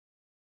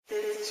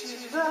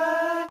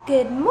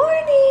Good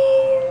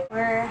morning!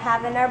 We're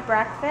having our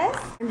breakfast.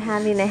 I'm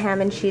having a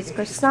ham and cheese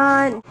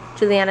croissant.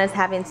 Juliana's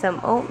having some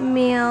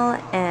oatmeal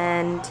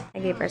and I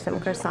gave her some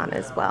croissant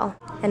as well.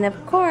 And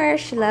of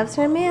course, she loves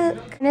her milk.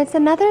 And it's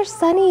another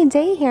sunny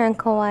day here in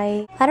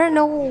Kauai. I don't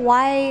know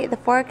why the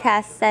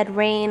forecast said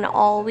rain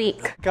all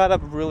week. Got up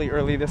really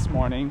early this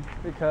morning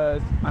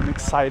because I'm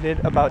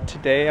excited about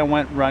today. I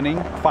went running,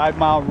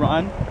 5-mile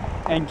run.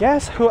 And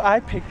guess who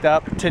I picked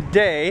up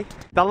today?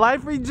 The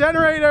Life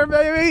Regenerator,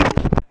 baby!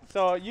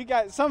 So you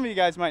guys, some of you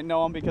guys might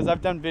know him because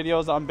I've done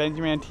videos on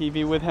Benji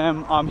TV with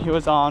him. He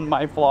was on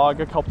my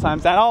vlog a couple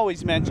times. And I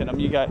always mention him,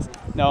 you guys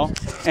know.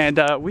 And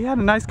we had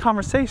a nice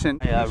conversation.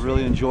 Yeah, I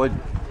really enjoyed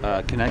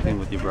connecting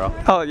with you, bro.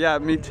 Oh yeah,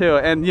 me too.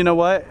 And you know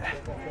what?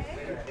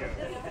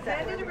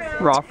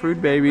 Raw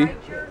food, baby.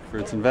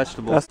 Fruits and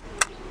vegetables.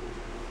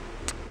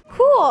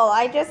 Cool,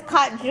 I just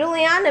caught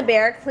Julianna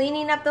Bear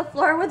cleaning up the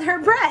floor with her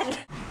bread.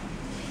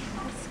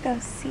 Let's go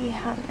see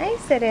how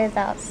nice it is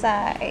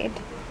outside.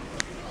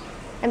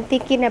 I'm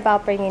thinking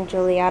about bringing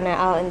Julianna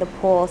out in the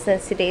pool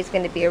since today's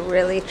going to be a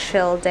really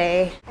chill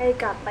day. I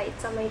got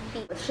bites on my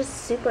feet. It's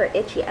just super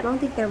itchy. I don't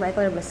think they're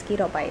regular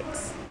mosquito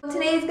bites.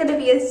 Today's going to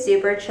be a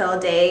super chill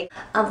day.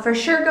 For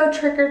sure go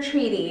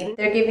trick-or-treating.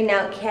 They're giving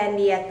out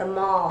candy at the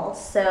mall,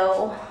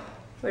 so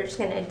we're just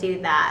going to do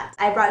that.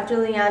 I brought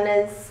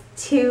Juliana's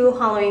 2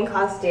 Halloween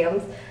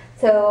costumes.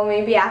 So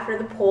maybe after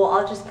the pool,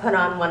 I'll just put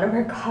on one of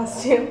her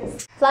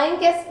costumes. Flying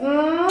kiss.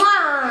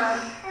 Mwah!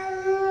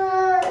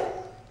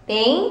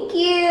 Thank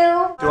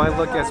you. Do I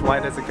look as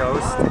white as a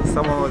ghost?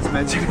 Someone was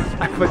mentioning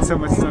I put so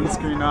much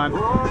sunscreen on.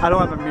 I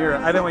don't have a mirror.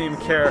 I don't even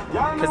care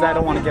because I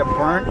don't want to get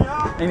burnt.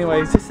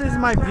 Anyways, this is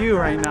my view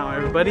right now,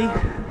 everybody.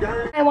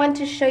 I want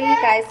to show you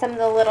guys some of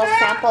the little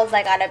samples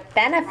I got at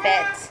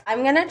Benefit.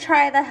 I'm gonna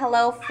try the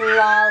Hello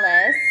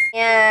Flawless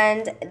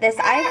and this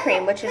eye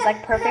cream, which is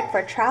like perfect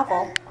for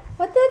travel.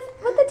 What the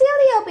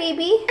dealio,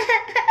 baby?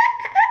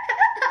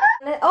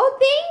 Oh,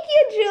 thank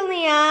you,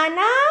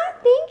 Juliana.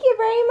 Thank you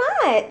very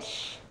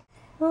much.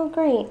 Oh,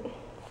 great.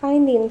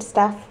 Finding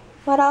stuff.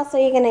 What else are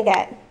you gonna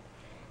get?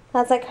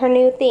 That's like her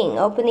new thing,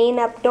 opening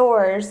up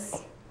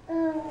doors.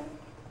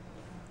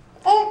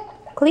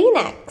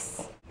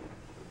 Kleenex.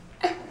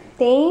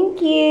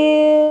 Thank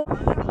you.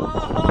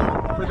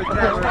 For the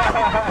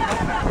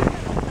camera.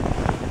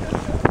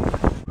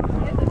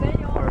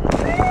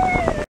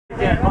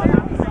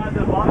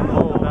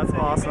 Oh, that's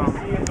awesome.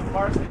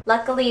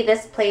 Luckily,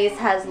 this place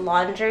has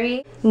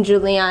laundry.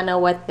 Juliana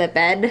wet the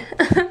bed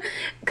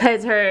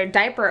because her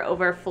diaper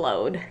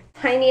overflowed.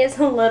 Tiniest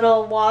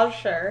little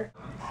washer.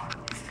 Thank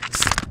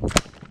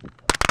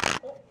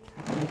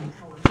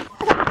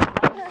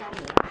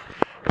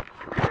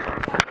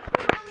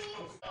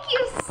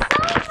you so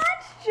much,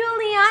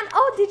 Julianne.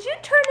 Oh, did you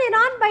turn it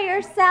on by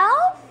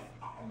yourself?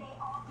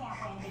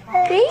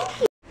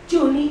 Thank you.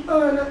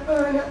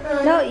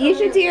 Julianna, no, you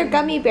should do your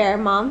gummy bear,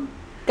 Mom.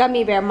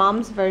 Gummy bear,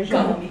 Mom's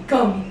version.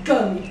 Gummy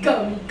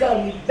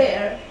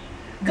bear.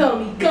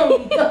 Gummy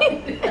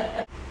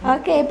bear.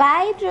 Okay,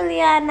 bye,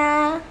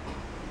 Juliana.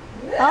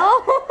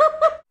 Oh.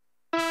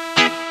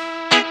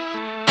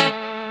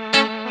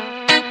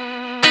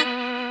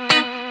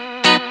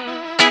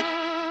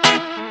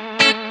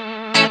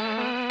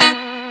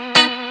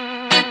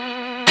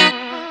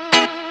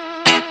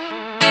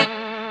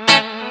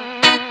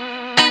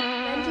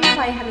 Benji's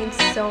probably having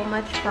so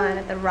much fun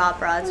at the Raw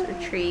Bras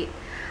retreat.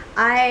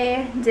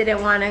 I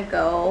didn't want to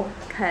go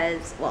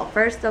because, well,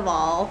 first of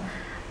all,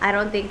 I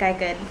don't think I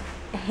could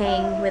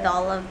hang with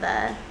all of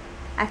the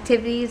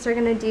activities they're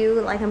gonna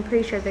do. Like, I'm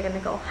pretty sure they're gonna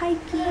go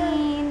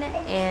hiking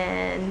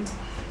and,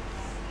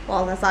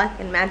 well, that's all I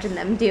can imagine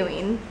them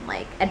doing,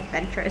 like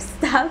adventurous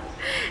stuff.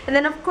 And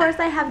then of course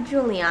I have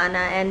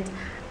Juliana, and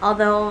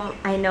although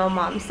I know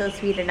Mom's so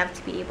sweet enough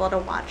to be able to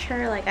watch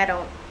her, like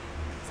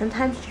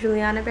sometimes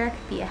Julianna Bear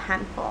could be a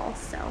handful,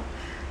 so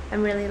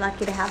I'm really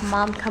lucky to have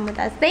Mom come with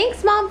us.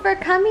 Thanks, Mom, for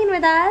coming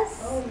with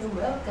us. Oh, you're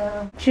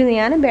welcome.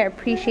 Julianna Bear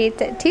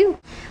appreciates it too.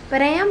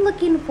 But I am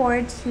looking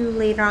forward to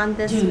later on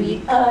this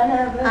week.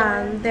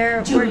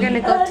 We're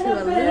gonna go to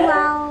a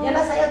luau. And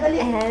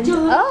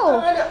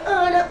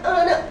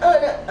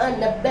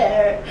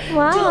Bear.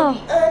 Wow.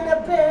 Julianna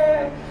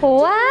Bear.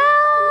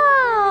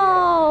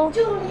 Wow.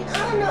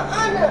 Julianna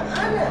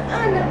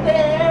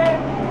Bear.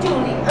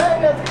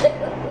 Julianna Bear.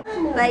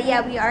 But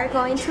yeah, we are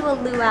going to a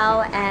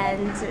luau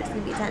and there's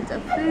gonna be tons of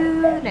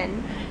food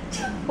and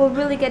we'll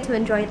really get to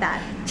enjoy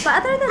that.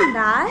 But other than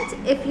that,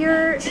 if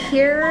you're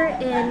here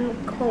in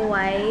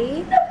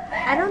Kauai,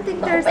 I don't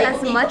think there's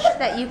as much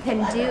that you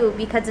can do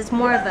because it's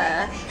more of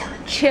a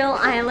chill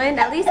island,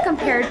 at least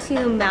compared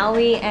to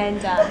Maui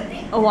and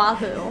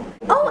Oahu.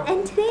 Oh,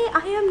 and today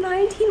I am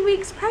 19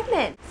 weeks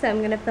pregnant. So I'm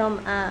gonna film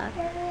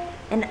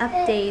an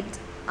update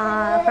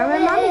for my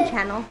mommy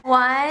channel.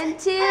 1, 2,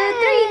 3,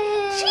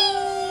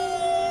 cheese!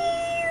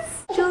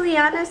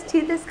 Juliana's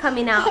tooth is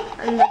coming out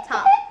on the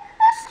top.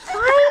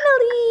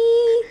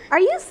 Finally! Are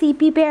you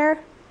sleepy, Bear?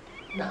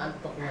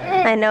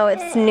 I know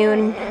it's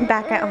noon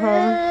back at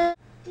home.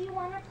 Do you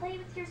want to play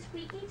with your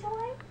squeaky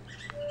toy?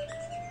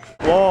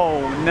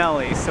 Whoa,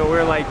 Nelly. So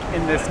we're like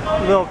in this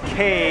little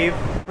cave,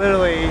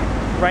 literally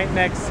right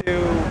next to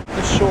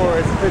the shore.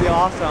 It's pretty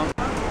awesome.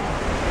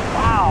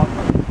 Wow.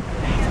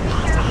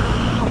 That's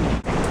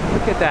awesome.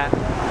 Look at that.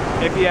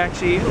 If you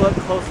actually look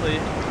closely.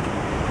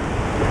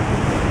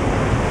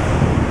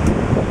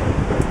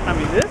 I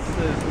mean, this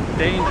is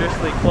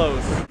dangerously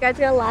close. You guys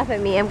are gonna laugh at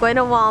me. I'm going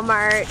to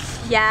Walmart.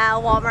 Yeah,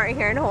 Walmart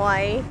here in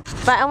Hawaii.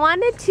 But I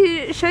wanted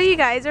to show you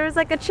guys, there was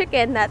like a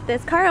chicken that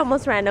this car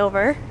almost ran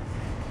over.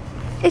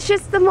 It's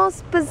just the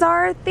most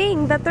bizarre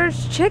thing that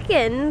there's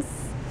chickens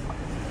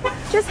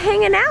just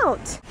hanging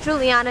out.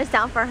 Julianna's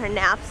down for her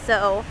nap,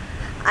 so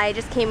I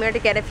just came here to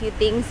get a few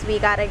things. We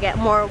gotta get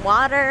more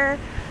water.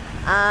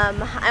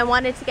 I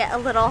wanted to get a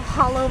little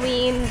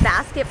Halloween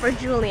basket for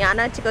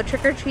Julianna to go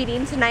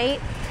trick-or-treating tonight.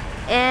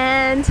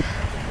 And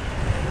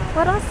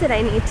what else did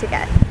I need to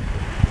get?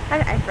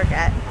 I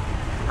forget.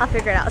 I'll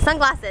figure it out.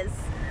 Sunglasses,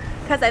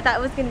 because I thought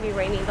it was going to be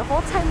raining the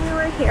whole time we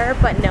were here,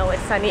 but no,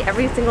 it's sunny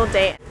every single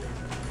day.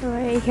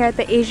 Right here at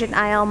the Asian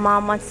aisle,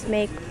 Mom wants to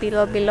make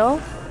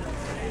bilo-bilo.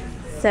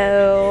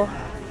 So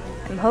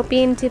I'm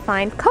hoping to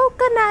find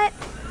coconut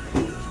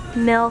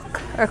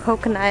milk or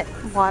coconut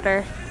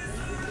water.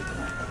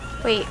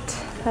 Wait,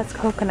 that's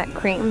coconut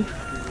cream.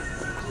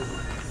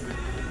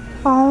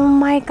 Oh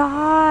my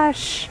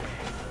gosh.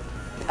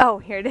 Oh,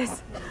 here it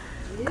is.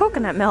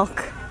 Coconut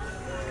milk.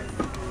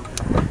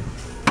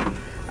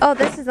 Oh,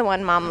 this is the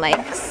one Mom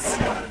likes.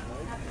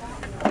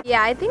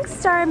 Yeah, I think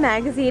Star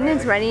Magazine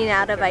is running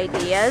out of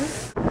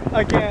ideas.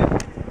 Again,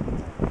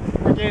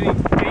 we're getting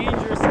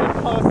dangerously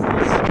close to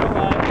the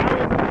shoreline.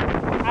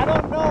 I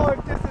don't know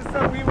if this is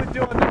something we would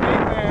do on the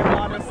mainland,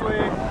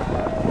 honestly.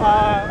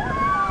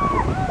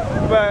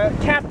 But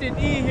Captain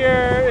E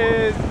here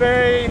is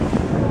very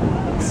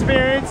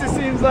experienced, it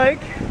seems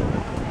like.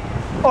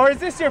 Or is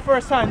this your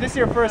first time? This is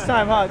your first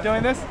time, huh,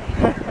 doing this?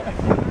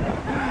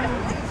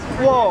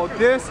 Whoa,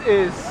 this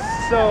is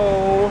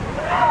so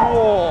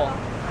cool.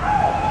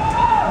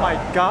 Oh my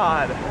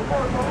God.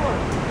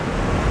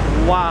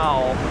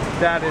 Wow,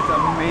 that is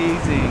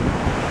amazing.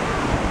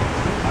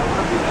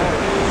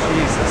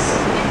 Jesus.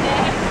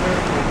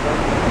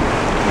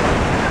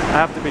 I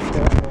have to be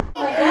careful.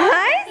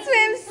 Hi,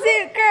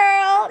 swimsuit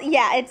girl.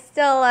 Yeah, it's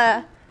still,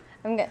 I'm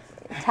gonna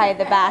tie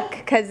the back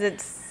because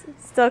it's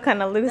still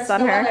kind of loose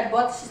on her. I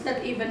bought, she's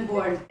not even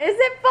born. Is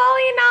it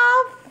falling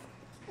off?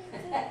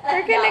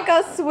 We're gonna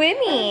go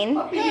swimming.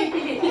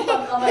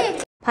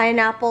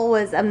 Pineapple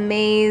was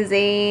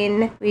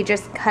amazing. We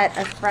just cut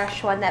a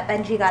fresh one that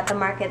Benji got at the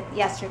market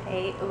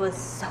yesterday. It was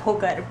so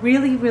good.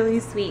 Really, really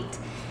sweet.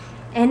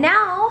 And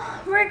now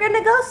we're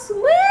gonna go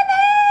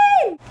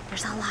swimming.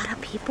 There's a lot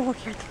of people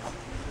here though.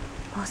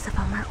 Most of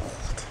them are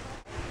old.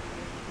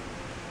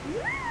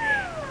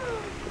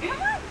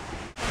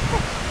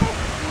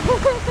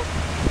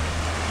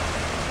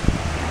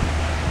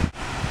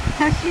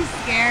 How she's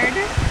scared.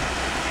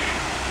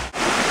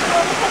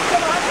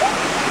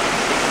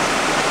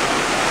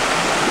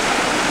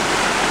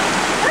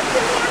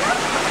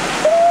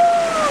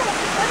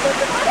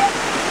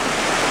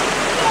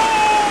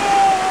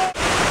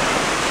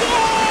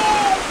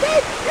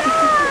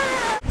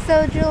 So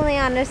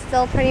Julianna's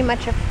still pretty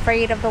much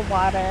afraid of the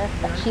water,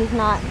 but she's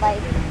not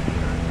like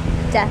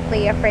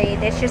deathly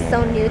afraid. It's just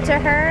so new to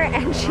her,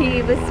 and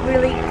she was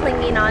really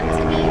clinging on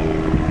to me.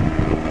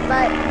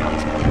 But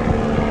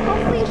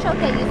hopefully she'll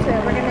get used to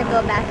it. We're gonna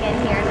go back in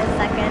here in a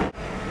second.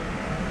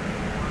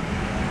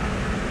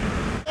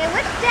 I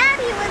wish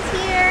Daddy was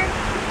here.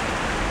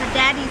 But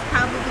Daddy's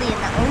probably in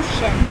the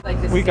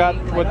ocean. We got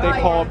what they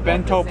call a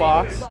bento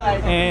box,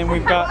 and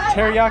we've got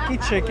teriyaki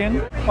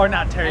chicken, or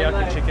not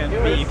teriyaki chicken,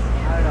 beef.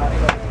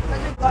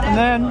 And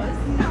then,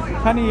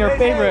 honey, your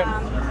favorite,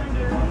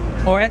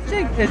 or I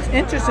think it's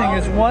interesting,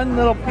 is one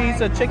little piece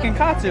of chicken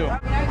katsu.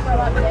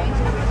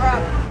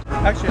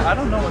 Actually, I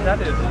don't know what that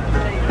is.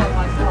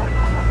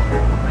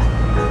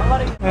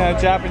 And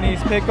a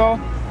Japanese pickle.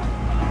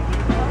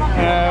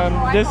 And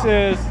this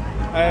is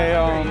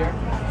a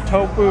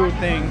tofu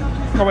thing.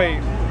 Oh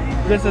wait,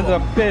 this is a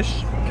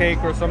fish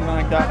cake or something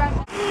like that.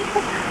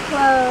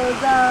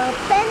 Close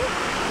open,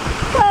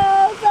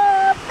 close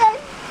open,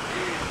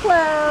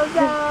 close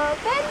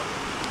open.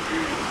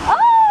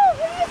 Oh,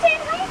 who are you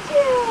saying hi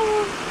to?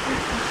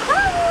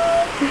 Hi.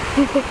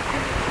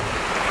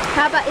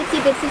 How about Itsy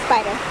Bitsy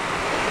Spider?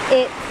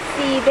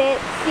 Itsy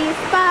Bitsy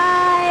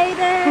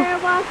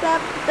Spider walked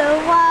up the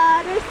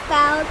water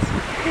spout.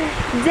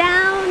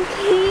 Down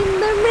came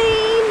the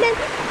rain and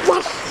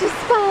washed the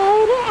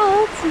spider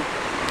out.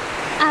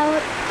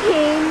 Out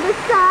came the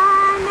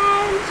sun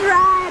and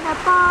dried up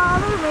all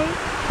the rain.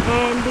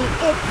 And the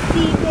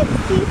itsy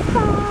bitsy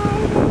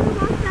spider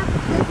walked up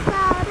the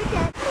spout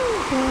again.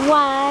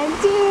 1,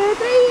 2,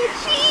 3,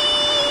 cheese!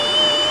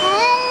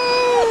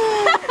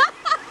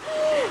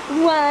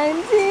 1,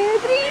 2,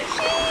 3,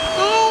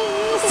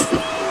 cheese!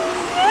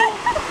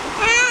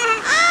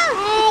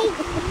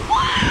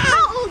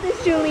 How old is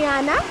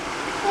Julianna?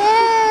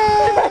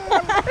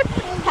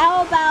 How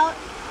about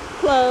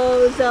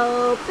close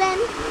open?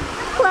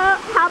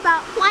 How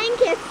about flying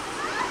kiss?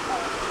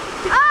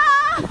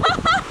 Oh!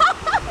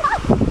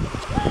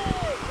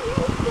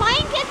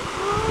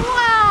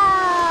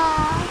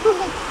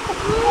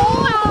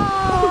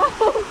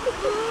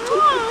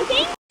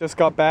 just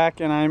got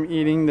back and I'm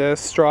eating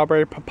this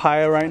strawberry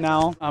papaya right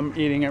now. I'm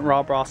eating it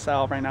raw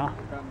style right now.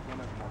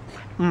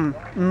 In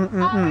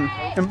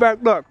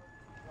fact, look,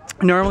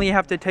 normally you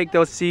have to take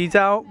those seeds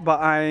out,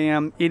 but I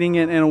am eating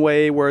it in a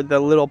way where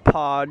the little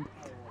pod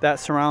that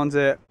surrounds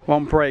it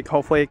won't break,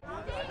 hopefully.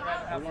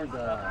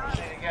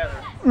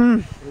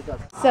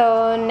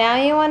 So now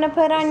you want to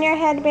put on your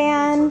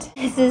headband.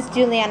 This is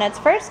Julianna's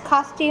first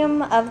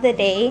costume of the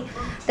day.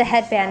 The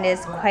headband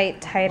is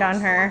quite tight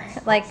on her.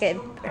 Like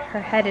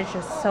her head is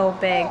just so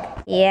big.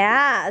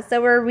 Yeah,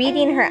 so we're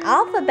reading her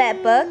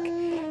alphabet book.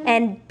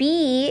 And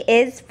B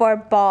is for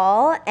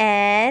ball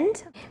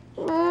and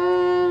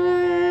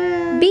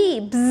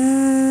B.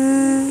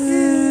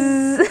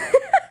 Bzz.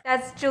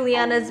 That's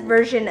Julianna's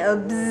version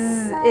of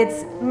bzz.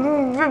 It's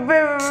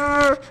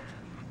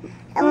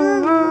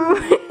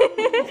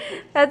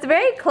That's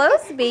very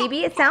close,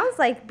 baby. It sounds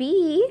like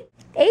B.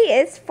 A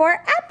is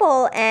for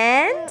apple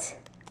and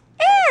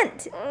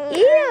ant.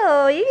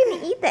 Ew, you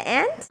gonna eat the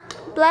ant?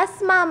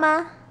 Bless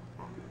mama.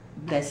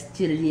 Bless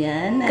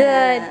Julianna.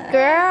 Good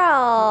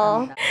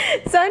girl.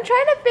 So I'm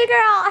trying to figure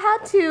out how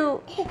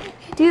to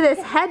do this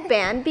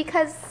headband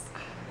because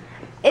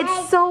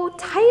it's so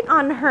tight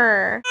on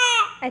her.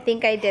 I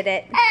think I did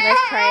it.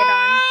 Let's try it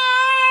on.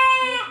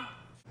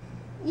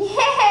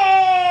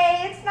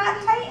 Yay! It's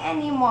not tight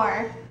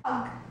anymore.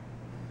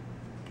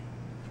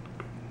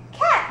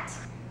 Cat.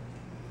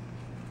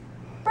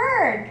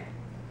 Bird.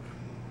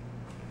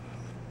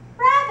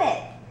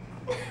 Rabbit.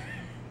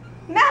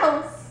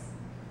 Mouse.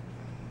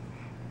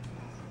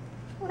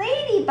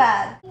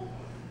 Ladybug.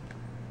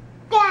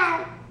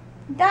 Dog.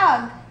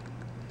 Dog.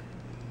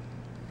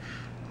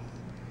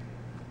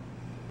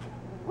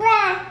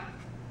 Rat.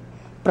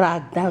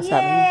 Brad daw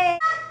sabi. Yay!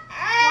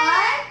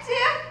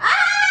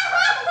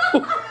 1,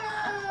 2.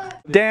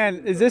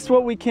 Dan, is this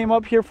what we came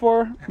up here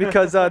for?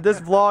 Because this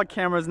vlog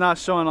camera is not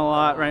showing a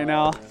lot right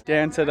now.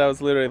 Dan said I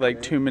was literally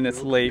like 2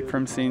 minutes late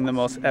from seeing the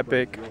most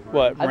epic,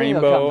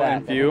 rainbow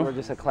and view. Or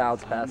just a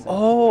clouds passing.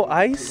 Oh,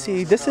 I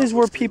see. This is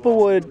where people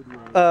would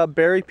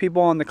bury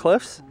people on the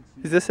cliffs.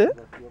 Is this it?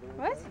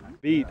 What?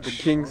 Beach.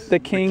 The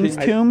king's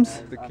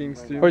tombs? The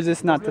king's tombs. Or is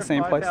this not the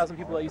same place? 5,000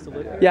 people that used to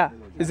live there. Yeah.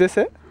 Is this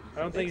it? I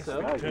don't think so.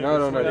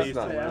 No, that's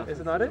not. Is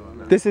it not it?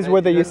 This is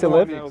where they used to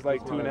live? It was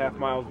like 2.5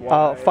 miles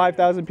wide.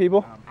 5,000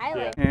 people? I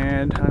like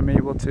And I'm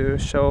able to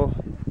show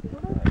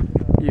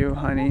you,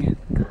 honey,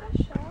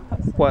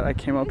 what I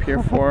came up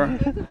here for.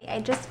 I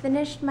just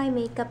finished my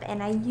makeup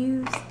and I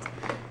used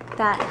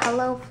that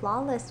Hello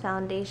Flawless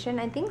foundation.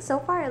 I think so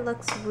far it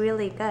looks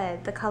really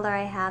good. The color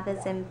I have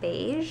is in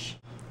beige.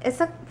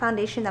 It's a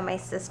foundation that my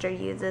sister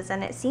uses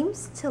and it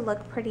seems to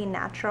look pretty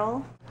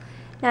natural.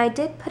 Now I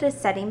did put a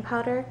setting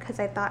powder because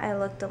I thought I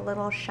looked a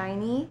little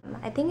shiny.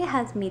 I think it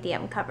has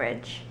medium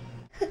coverage.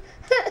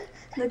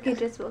 Look, you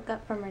just woke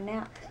up from her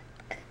nap.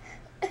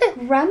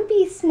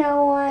 Grumpy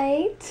Snow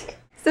White.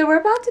 So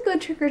we're about to go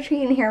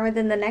trick-or-treating here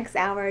within the next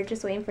hour,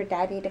 just waiting for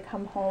Daddy to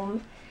come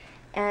home.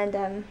 And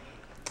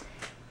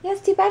yeah,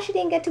 it's too bad she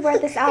didn't get to wear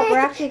this out. We're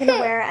actually gonna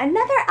wear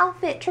another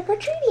outfit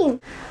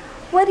trick-or-treating.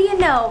 What do you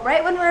know,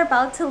 right when we're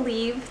about to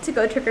leave to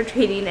go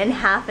trick-or-treating in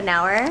half an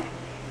hour,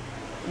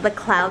 the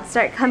clouds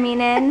start coming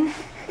in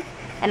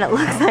and it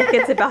looks like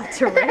it's about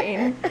to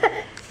rain.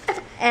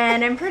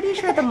 And I'm pretty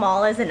sure the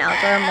mall is an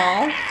outdoor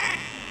mall.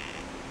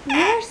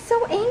 We're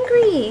so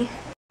angry.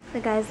 The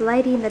guy's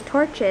lighting the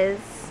torches.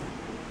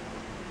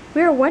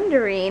 We were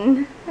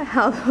wondering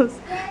how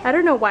those, I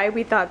don't know why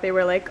we thought they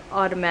were like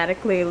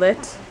automatically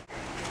lit.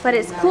 But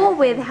it's cool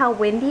with how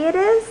windy it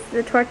is.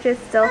 The torches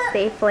still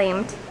stay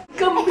flamed.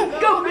 Come there.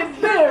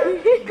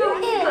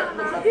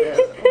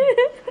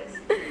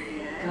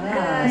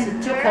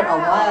 It took her a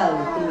while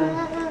to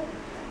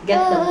get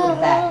the mood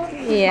back.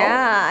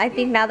 Yeah, I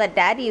think now that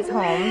Daddy's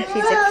home,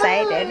 she's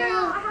excited.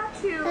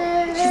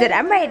 She said,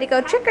 I'm ready to go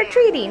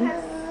trick-or-treating.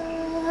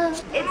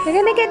 You're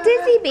gonna get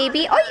dizzy,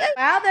 baby. Oh, yeah.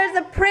 Wow, there's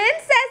a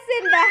princess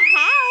in the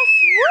house.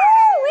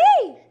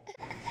 Woo-wee!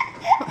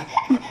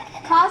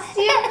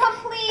 Costume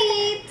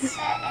complete.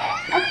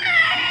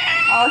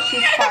 Oh,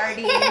 she's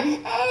farting.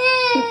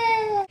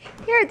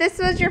 Here, this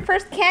was your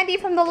first candy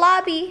from the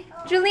lobby.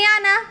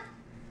 Julianna,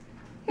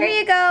 here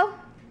you go.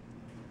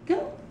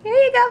 Go. Here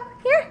you go.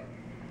 Here.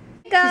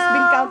 Go. She's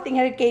been counting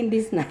her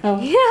candies now.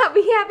 Yeah,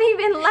 we haven't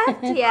even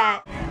left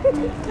yet.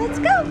 Let's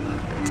go.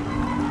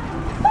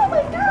 Oh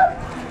my God.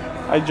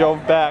 I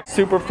drove back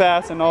super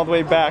fast and all the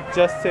way back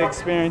just to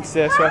experience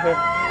this right here.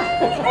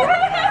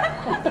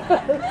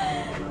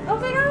 Oh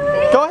my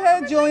God. Go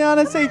ahead,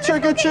 Julianna, say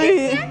trick or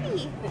treat.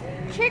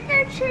 Trick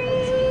or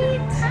treat.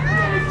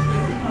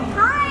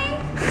 Hi.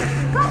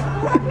 Go,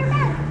 hold up your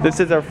bed. This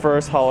is our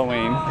first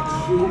Halloween.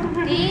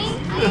 Thank you.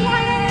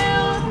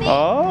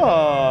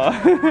 Oh.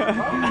 Thanks.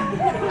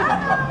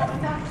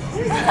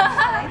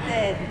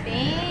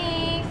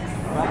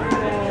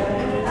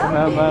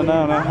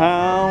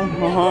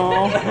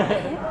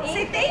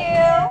 Say thank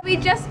you. We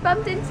just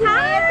bumped into May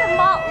at the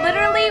mall.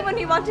 Literally, when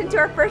we walked into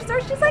our first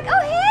store, she's like,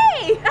 oh,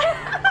 hey.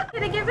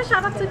 gonna give a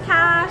shout out to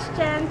Cash,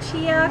 Jen,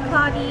 Chia,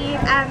 Claudie,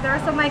 and the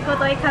rest of my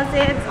Goodlight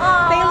cousins.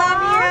 Aww. They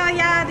love you.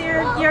 Yeah,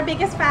 they're your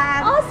biggest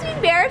fan. Oh,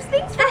 sweet bears,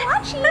 thanks for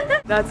watching.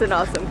 That's an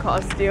awesome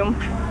costume.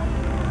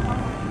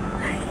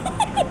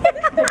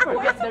 They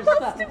forget their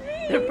stuff.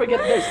 They forget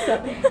their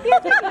stuff.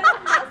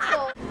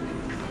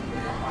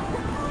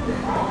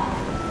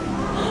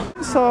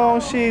 So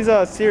she's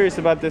serious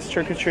about this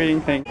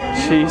trick-or-treating thing.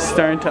 She's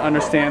starting to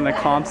understand the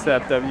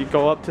concept of you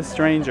go up to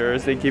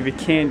strangers, they give you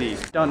candy.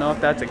 Don't know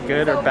if that's a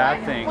good or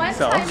bad thing. One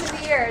So time of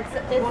the year, it's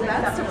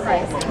that's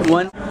surprising.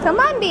 one. Come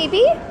on,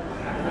 baby.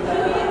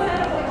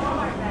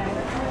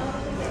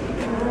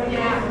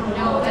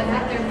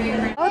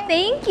 Oh,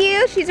 thank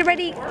you. She's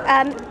already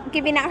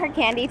giving out her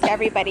candy to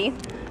everybody.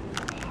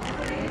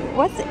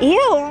 What's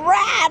ew?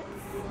 Rats!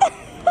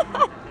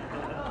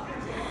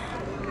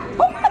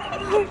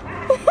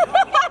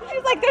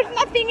 She's like, there's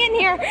nothing in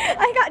here.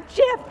 I got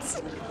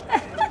chips.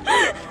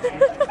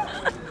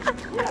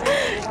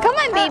 Come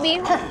on,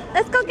 baby.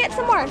 Let's go get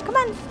some more. Come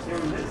on.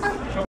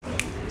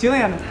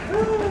 Julianna.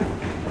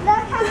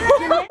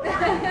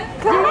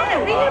 Come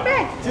on, bring her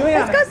back.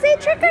 Julianna. Let's go say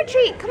trick or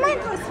treat. Come on.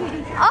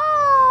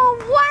 Oh,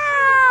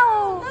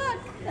 wow.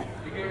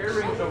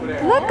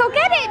 Look, go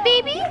get it,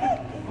 baby.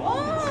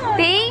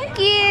 Thank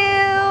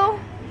you.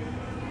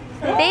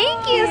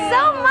 Thank you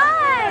so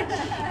much.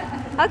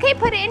 Okay,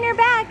 put it in your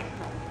bag.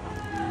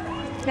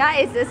 That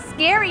is a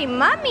scary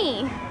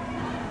mummy.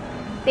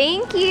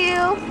 Thank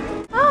you.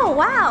 Oh,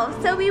 wow.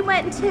 So we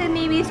went to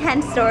maybe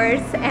 10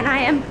 stores and I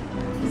am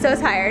so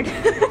tired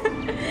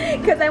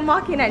because I'm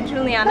walking at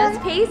Julianna's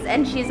pace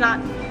and she's not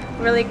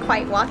really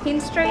quite walking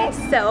straight.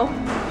 So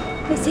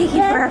it's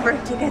taking forever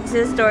to get to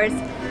the stores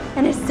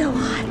and it's so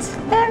hot.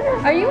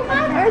 Are you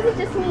hot or is it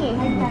just me?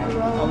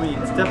 I mean,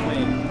 it's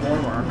definitely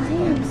warmer. I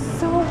am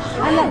so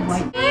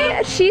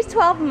hot. She's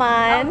 12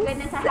 months. Oh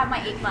goodness, I have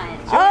my 8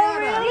 months. Oh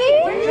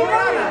really?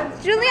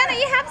 Julianna,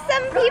 you have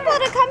some people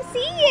to come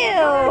see you.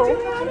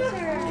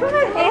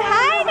 Hey,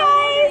 hi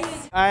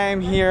guys. I am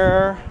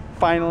here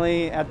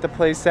finally at the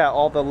place that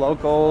all the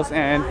locals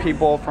and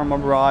people from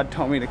abroad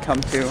told me to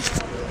come to.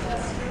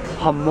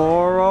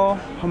 Hamura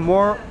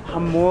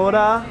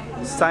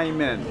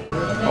Simon.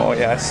 Oh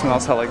yeah, it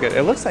smells hella good.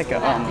 It looks like a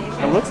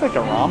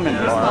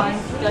ramen bar.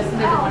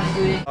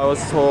 I was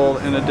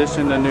told in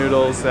addition to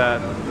noodles that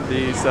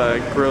these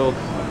grilled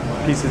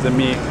pieces of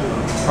meat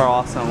are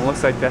awesome. It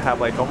looks like they have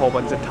like a whole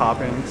bunch of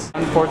toppings.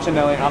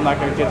 Unfortunately, I'm not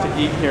gonna get to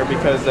eat here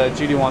because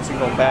Judy wants to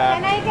go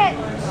back. Can I get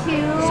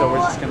 2 So we're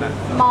just gonna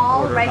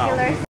small order out.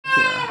 regular?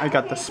 Here, I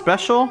got the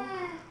special,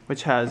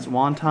 which has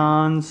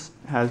wontons,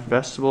 has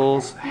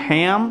vegetables,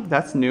 ham,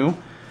 that's new,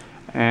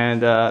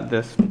 and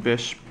this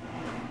fish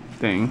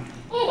thing.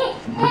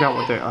 Forgot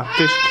what they are.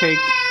 Fish cake.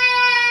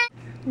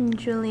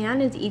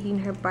 Julianna's eating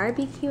her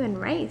barbecue and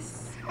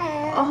rice.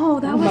 Oh,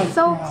 that was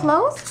so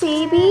close,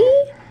 baby.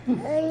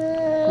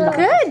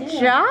 Good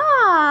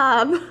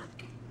job.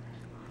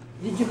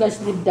 Did you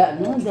guys leave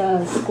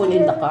the spoon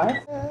in the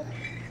car?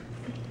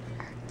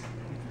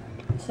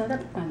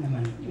 Sarap ka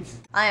naman.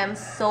 I am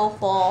so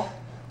full,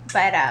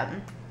 but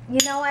you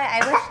know what?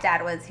 I wish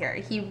Dad was here.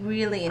 He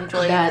really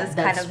enjoys this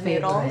kind of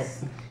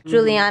noodles.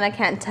 Julianna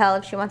can't tell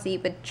if she wants to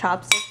eat with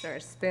chopsticks or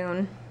a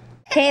spoon.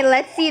 Okay,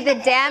 let's see the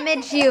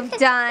damage you've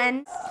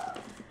done.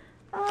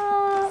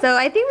 So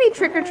I think we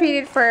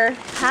trick-or-treated for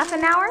half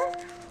an hour.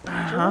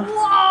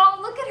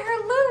 Whoa, look at her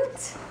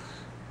loot.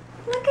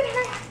 Look at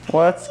her.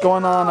 What's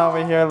going on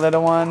over here,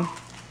 little one?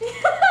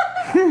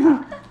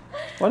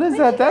 What is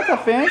that? That's a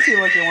fancy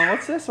looking one.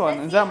 What's this one?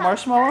 Is that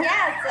marshmallow?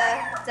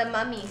 Yeah, it's a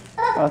mummy.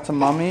 Oh, it's a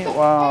mummy?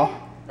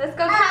 Wow. Let's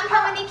go count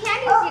how many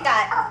candies you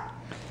got.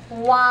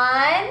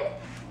 1,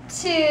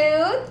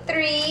 2,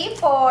 3,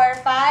 4,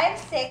 5,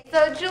 6.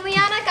 So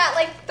Julianna got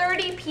like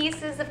 30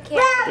 pieces of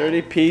candy.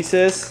 30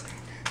 pieces.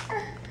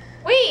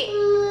 Wait.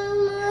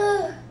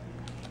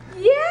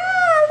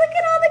 Yeah, look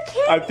at all the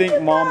candy.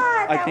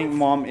 I think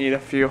mom ate a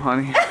few,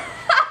 honey.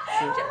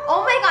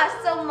 Oh my gosh,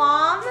 so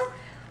mom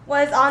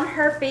was on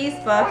her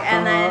Facebook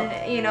and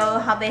then, you know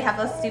how they have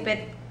those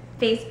stupid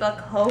Facebook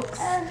hoax.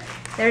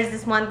 There's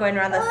this one going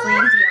around that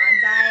Celine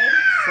Dion died.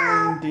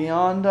 Celine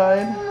Dion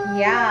died?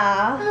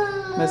 Yeah.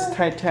 Miss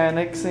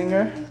Titanic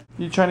singer.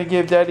 You trying to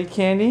give Daddy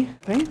candy?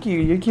 Thank you.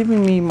 You're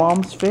giving me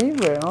mom's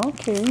favorite.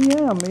 Okay,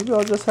 yeah. Maybe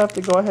I'll just have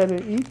to go ahead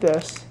and eat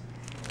this.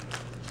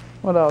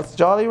 What else?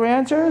 Jolly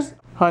Ranchers?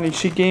 Honey,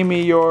 she gave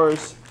me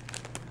yours.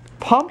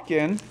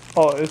 Pumpkin.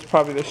 Oh, it's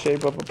probably the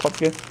shape of a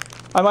pumpkin.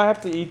 I might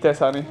have to eat this,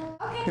 honey.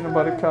 Okay. Peanut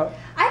butter cup.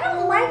 I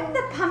don't like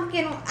the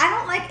pumpkin. I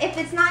don't like, if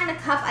it's not in a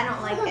cup, I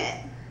don't like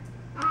it.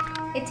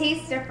 It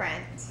tastes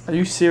different. Are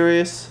you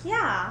serious?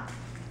 Yeah.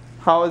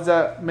 How does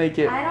that make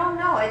it? I don't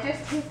know. It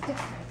just tastes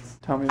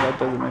different. Tell me that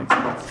doesn't make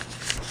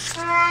sense.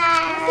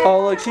 Oh,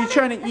 look, she's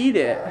trying to eat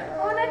it. I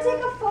want to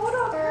take a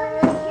photo of her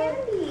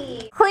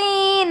candy.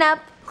 Clean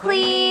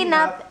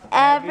up,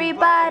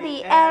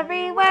 everybody,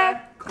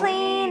 everywhere.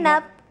 Clean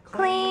up,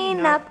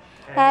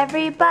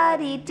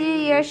 everybody, do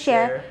your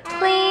share.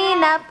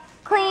 Clean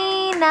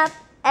up,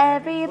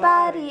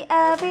 everybody,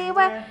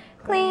 everywhere.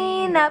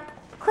 Clean up,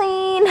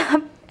 Clean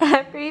up,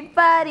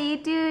 everybody,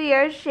 do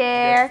your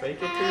share. Fake it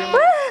to him.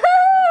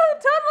 Woohoo!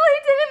 Totally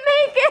didn't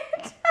make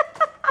it.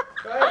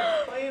 Go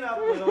ahead, clean up,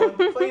 little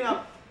one. Clean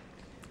up.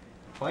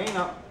 Clean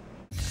up.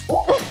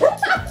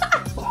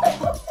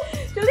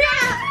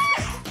 Julianna!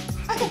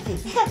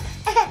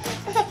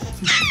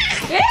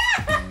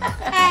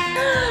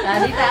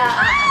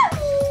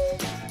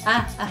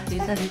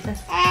 Dito.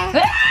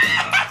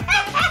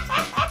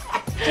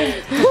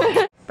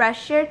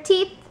 Brush your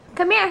teeth.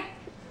 Come here.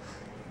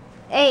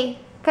 Hey,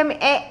 come here.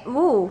 Hey,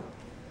 woo.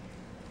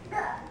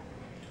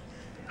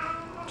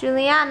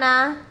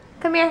 Julianna,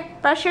 come here.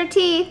 Brush your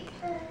teeth.